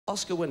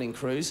Oscar-winning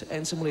cruise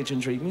and some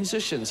legendary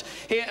musicians.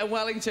 Here in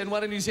Wellington,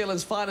 one of New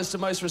Zealand's finest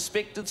and most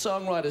respected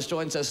songwriters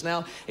joins us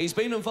now. He's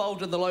been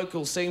involved in the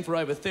local scene for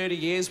over 30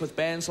 years with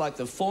bands like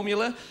The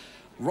Formula,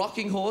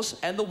 Rocking Horse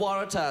and the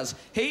Waratahs.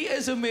 He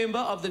is a member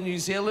of the New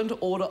Zealand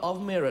Order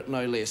of Merit,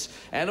 no less.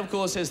 And of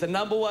course, has the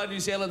 #1 New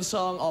Zealand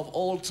song of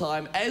all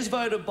time, as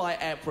voted by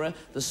APRA.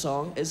 The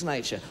song is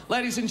Nature.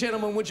 Ladies and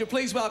gentlemen, would you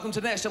please welcome to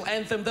National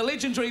Anthem the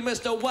legendary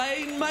Mr.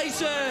 Wayne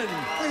Mason.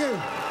 Thank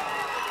you.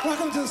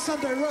 Welcome to the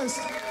Sunday Roast,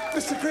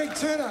 Mr. Greg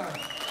Turner,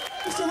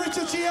 Mr.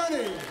 Richard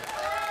Gianni,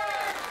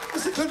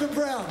 Mr. Clinton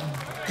Brown.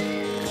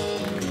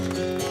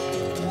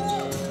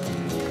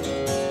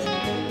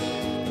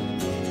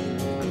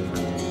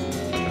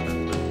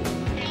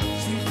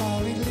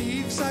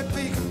 I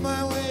pick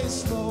my way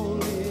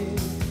slowly.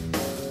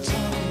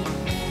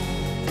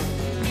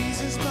 Time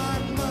eases my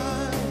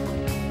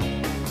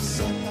mind.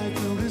 Sunlight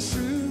filters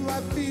through.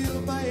 I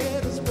feel my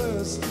head is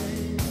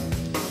bursting.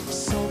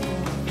 So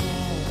many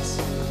thoughts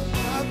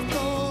I've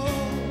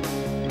gone.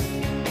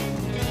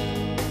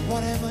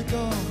 What am I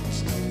going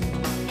to do?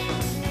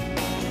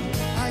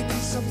 I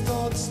need some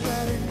thoughts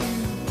that are new.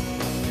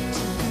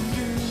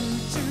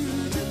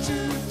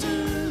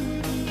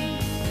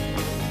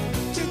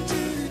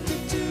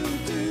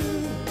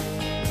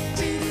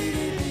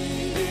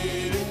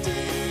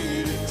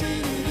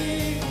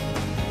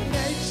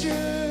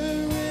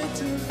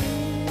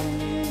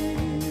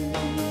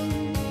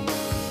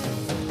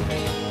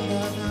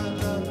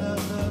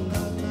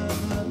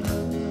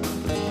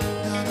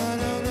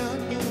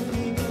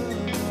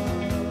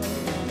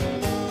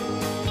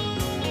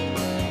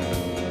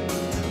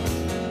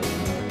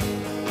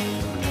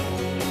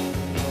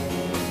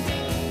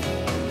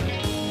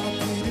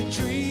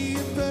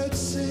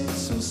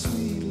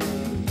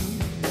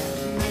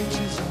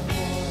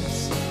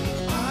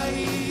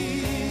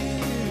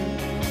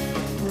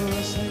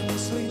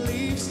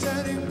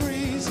 Standing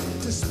breeze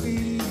to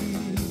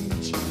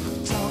speech,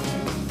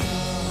 talking about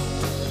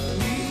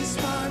ease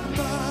my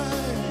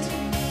mind.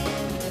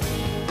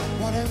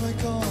 What am I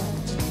going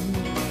to do?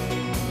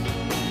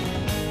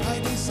 I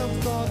need some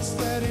thoughts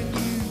that are new.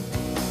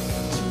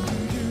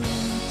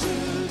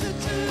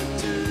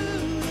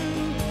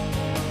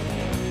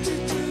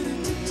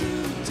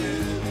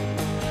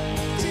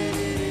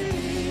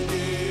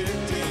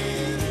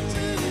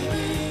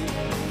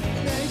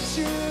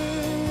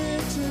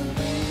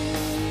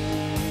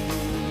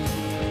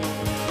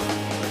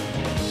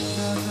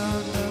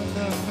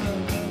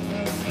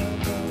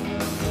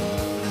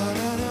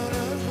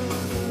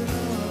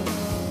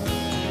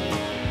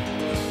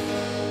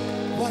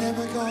 What am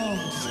I going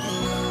to do?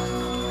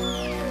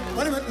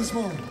 What about this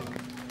morning?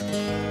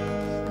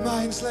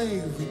 Mind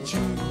slave with you.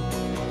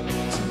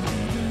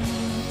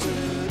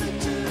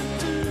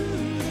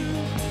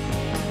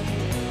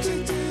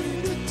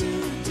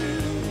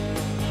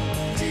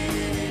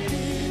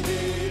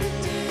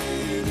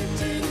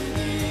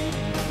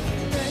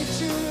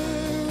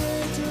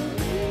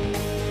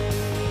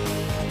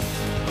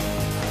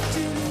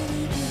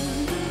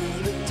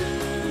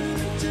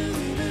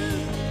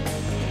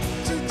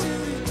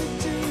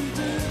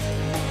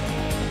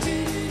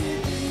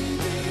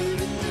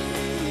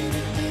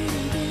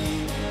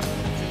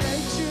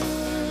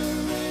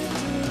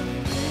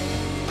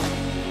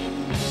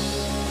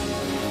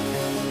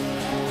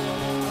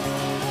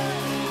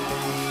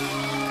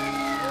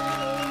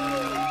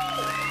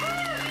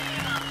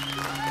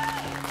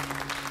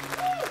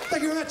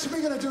 Thank you very much.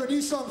 We're going to do a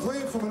new song for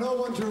you from an old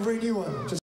one to a very new one.